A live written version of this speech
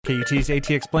KUT's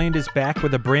AT Explained is back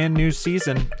with a brand new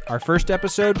season. Our first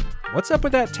episode, what's up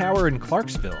with that tower in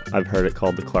Clarksville? I've heard it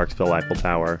called the Clarksville Eiffel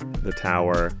Tower, the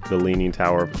tower, the Leaning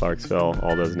Tower of Clarksville,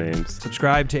 all those names.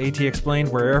 Subscribe to AT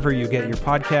Explained wherever you get your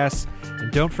podcasts.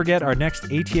 And don't forget our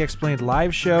next AT Explained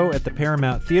live show at the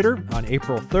Paramount Theater on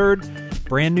April 3rd.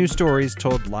 Brand new stories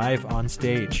told live on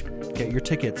stage. Get your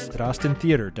tickets at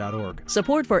austintheater.org.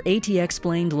 Support for AT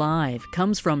Explained Live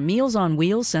comes from Meals on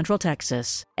Wheels Central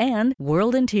Texas and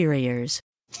World Interiors.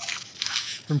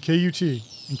 From KUT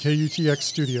and KUTX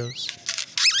Studios.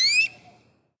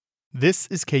 This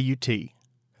is KUT.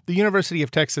 The University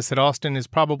of Texas at Austin is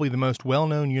probably the most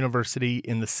well-known university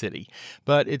in the city,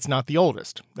 but it's not the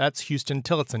oldest. That's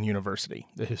Huston-Tillotson University,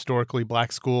 the historically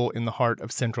black school in the heart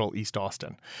of central East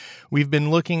Austin. We've been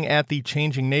looking at the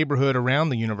changing neighborhood around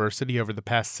the university over the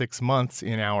past 6 months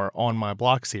in our On My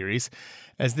Block series.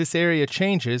 As this area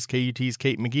changes, KUT's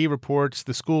Kate McGee reports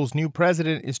the school's new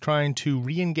president is trying to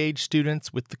re-engage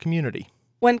students with the community.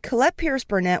 When Colette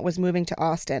Burnette was moving to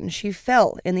Austin, she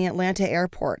fell in the Atlanta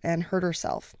airport and hurt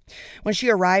herself. When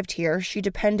she arrived here, she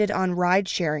depended on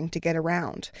ride-sharing to get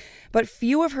around. But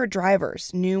few of her drivers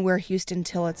knew where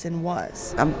Huston-Tillotson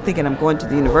was. I'm thinking I'm going to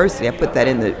the university. I put that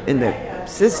in the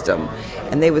system.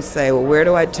 And they would say, well, where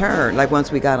do I turn? Like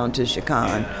once we got onto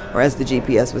Chicon, or as the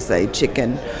GPS would say,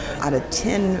 Chicon. Out of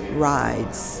 10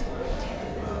 rides,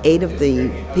 8 of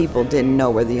the people didn't know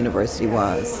where the university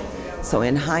was. So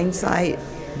in hindsight,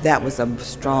 that was a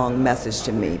strong message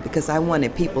to me because I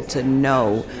wanted people to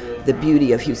know the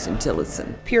beauty of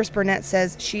Huston-Tillotson. Burnette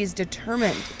says she's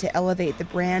determined to elevate the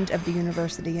brand of the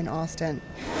university in Austin.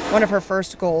 One of her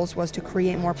first goals was to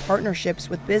create more partnerships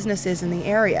with businesses in the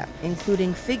area,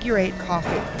 including Figure 8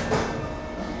 Coffee.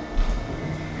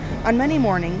 On many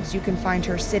mornings, you can find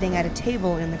her sitting at a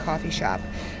table in the coffee shop.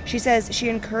 She says she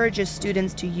encourages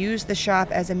students to use the shop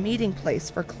as a meeting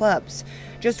place for clubs.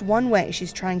 Just one way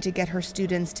she's trying to get her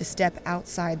students to step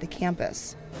outside the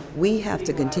campus. We have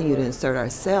to continue to insert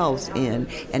ourselves in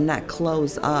and not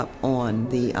close up on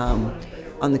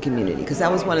the community, because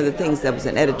that was one of the things that was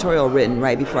an editorial written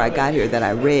right before I got here that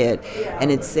I read,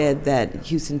 and it said that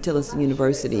Huston-Tillotson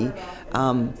University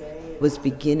was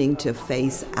beginning to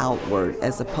face outward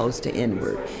as opposed to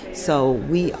inward. So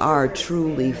we are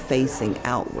truly facing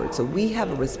outward. So we have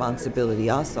a responsibility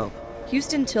also.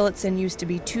 Huston-Tillotson used to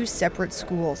be 2 separate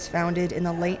schools founded in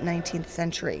the late 19th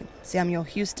century, Samuel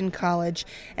Houston College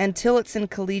and Tillotson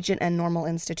Collegiate and Normal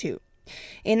Institute.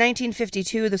 In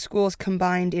 1952, the schools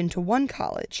combined into one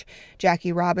college.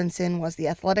 Jackie Robinson was the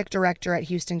athletic director at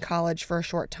Houston College for a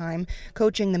short time,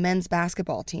 coaching the men's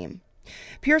basketball team.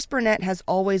 Burnette has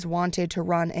always wanted to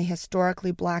run a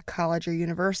historically black college or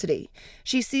university.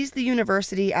 She sees the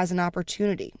university as an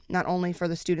opportunity, not only for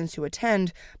the students who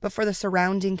attend, but for the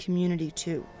surrounding community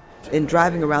too. In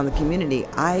driving around the community,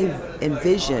 I've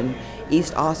envisioned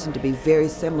East Austin to be very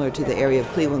similar to the area of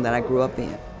Cleveland that I grew up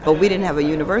in. But we didn't have a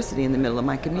university in the middle of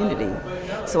my community.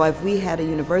 So if we had a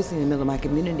university in the middle of my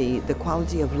community, the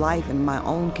quality of life in my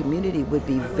own community would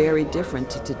be very different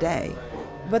to today.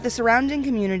 But the surrounding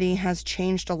community has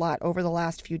changed a lot over the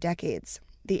last few decades.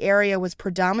 The area was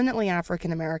predominantly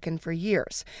African American for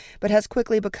years, but has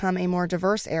quickly become a more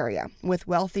diverse area, with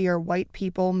wealthier white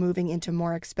people moving into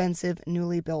more expensive,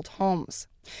 newly built homes.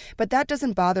 But that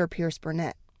doesn't bother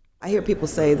Burnette. I hear people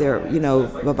say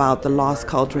about the lost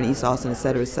culture in East Austin, et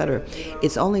cetera, et cetera.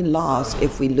 It's only lost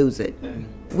if we lose it.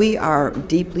 We are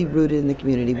deeply rooted in the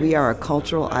community. We are a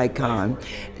cultural icon.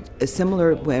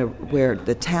 Similar where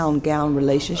the town-gown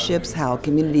relationships, how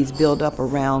communities build up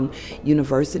around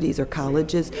universities or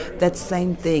colleges, that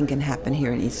same thing can happen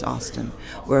here in East Austin.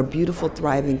 We're a beautiful,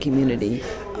 thriving community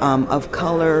of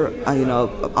color,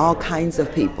 all kinds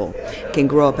of people can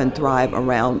grow up and thrive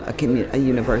around a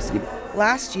university.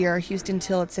 Last year,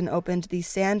 Huston-Tillotson opened the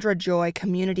Sandra Joy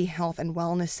Community Health and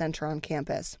Wellness Center on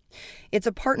campus. It's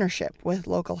a partnership with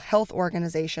local health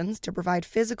organizations to provide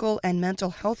physical and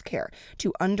mental health care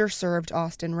to underserved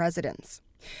Austin residents.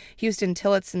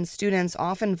 Huston-Tillotson students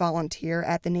often volunteer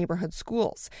at the neighborhood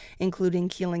schools, including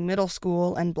Keeling Middle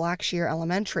School and Blackshear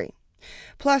Elementary.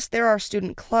 Plus, there are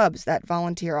student clubs that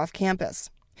volunteer off campus.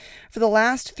 For the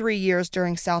last 3 years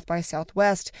during South by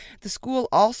Southwest, the school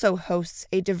also hosts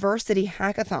a diversity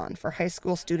hackathon for high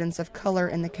school students of color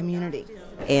in the community.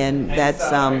 And that's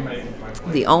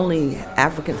the only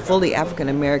fully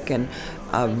African-American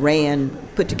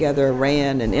put together,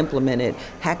 ran and implemented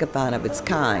hackathon of its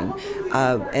kind.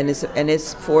 And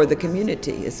it's for the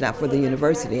community. It's not for the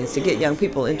university. It's to get young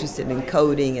people interested in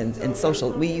coding and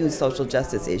social. We use social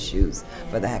justice issues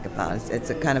for the hackathon. It's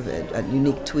a kind of a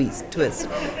unique twist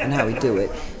in how we do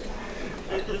it.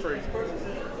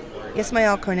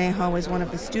 Ismael Cornejo is one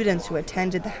of the students who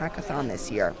attended the hackathon this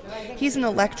year. He's an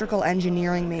electrical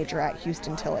engineering major at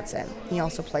Huston-Tillotson. He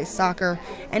also plays soccer,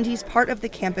 and he's part of the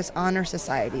campus honor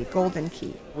society, Golden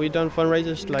Key. We've done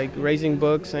fundraisers like raising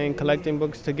books and collecting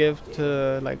books to give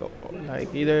to like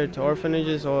either to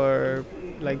orphanages or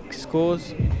like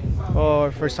schools,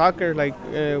 or for soccer, like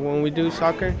when we do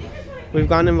soccer. We've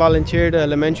gone and volunteered at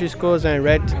elementary schools and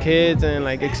read to kids and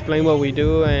like explain what we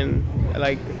do and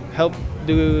like help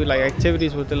do like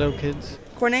activities with the little kids.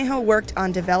 Cornejo worked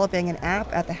on developing an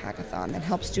app at the hackathon that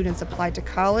helps students apply to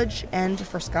college and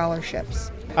for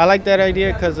scholarships. I like that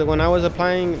idea because when I was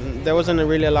applying, there wasn't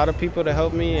really a lot of people to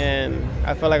help me, and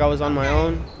I felt like I was on my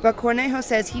own. But Cornejo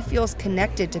says he feels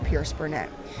connected to Pierce Burnette.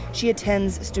 She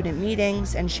attends student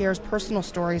meetings and shares personal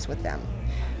stories with them.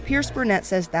 Pierce Burnette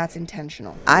says that's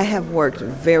intentional. I have worked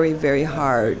very, very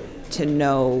hard to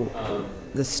know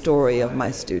the story of my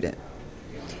student.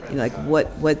 You know, like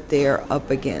what they're up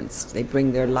against. They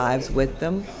bring their lives with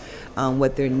them,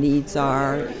 what their needs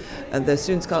are. The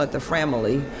students call it the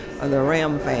family, or the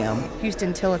Ram fam.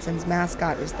 Huston-Tillotson's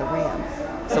mascot is the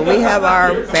Ram. So we have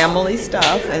our family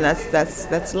stuff, and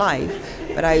that's life.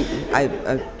 But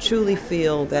I truly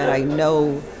feel that I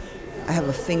know I have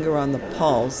a finger on the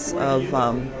pulse of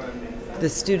the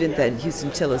student that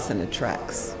Huston-Tillotson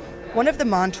attracts. One of the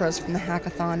mantras from the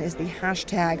hackathon is the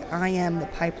hashtag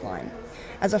 #IamThePipeline.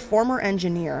 As a former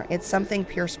engineer, it's something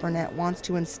Pierce Burnette wants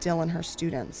to instill in her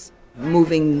students.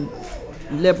 Moving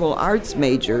liberal arts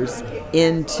majors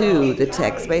into the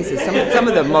tech spaces. Some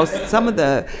of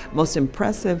the most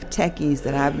impressive techies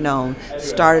that I've known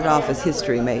started off as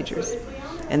history majors.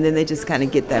 And then they just kind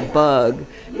of get that bug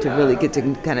to really get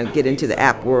into the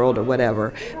app world or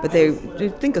whatever. But they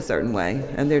think a certain way,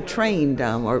 and they're trained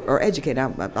or educated.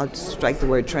 I'll strike the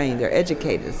word trained. They're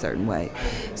educated a certain way.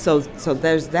 So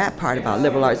there's that part about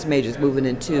liberal arts majors moving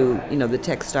into the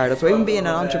tech startups or even being an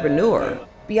entrepreneur.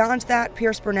 Beyond that,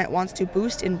 Pierce Burnette wants to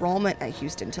boost enrollment at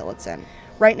Huston-Tillotson.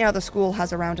 Right now, the school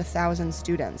has around 1,000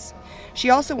 students. She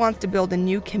also wants to build a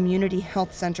new community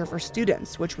health center for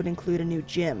students, which would include a new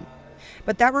gym.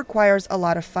 But that requires a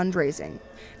lot of fundraising.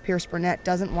 Pierce Burnette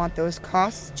doesn't want those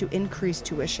costs to increase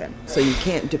tuition. So you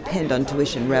can't depend on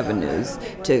tuition revenues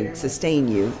to sustain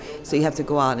you. So you have to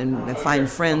go out and find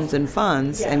friends and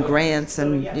funds and grants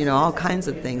and all kinds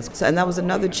of things. And that was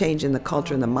another change in the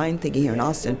culture and the mind thinking here in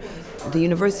Austin. The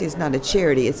university is not a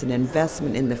charity, it's an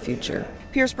investment in the future.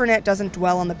 Pierce Burnette doesn't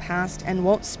dwell on the past and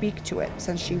won't speak to it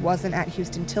since she wasn't at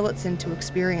Huston-Tillotson to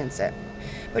experience it.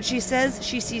 But she says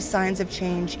she sees signs of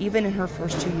change even in her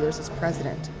first 2 years as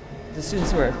president. The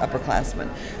students who are upperclassmen,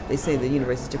 they say the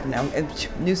university is different now.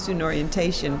 And new student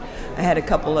orientation, I had a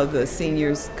couple of the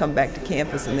seniors come back to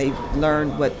campus and they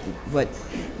learned what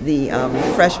the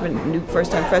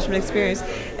first-time freshman experience,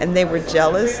 and they were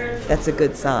jealous. That's a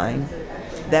good sign.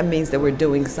 That means that we're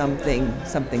doing something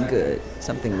good,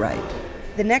 something right.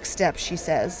 The next step, she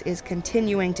says, is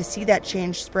continuing to see that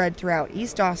change spread throughout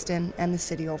East Austin and the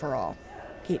city overall.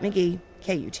 Kate McGee,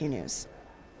 KUT News.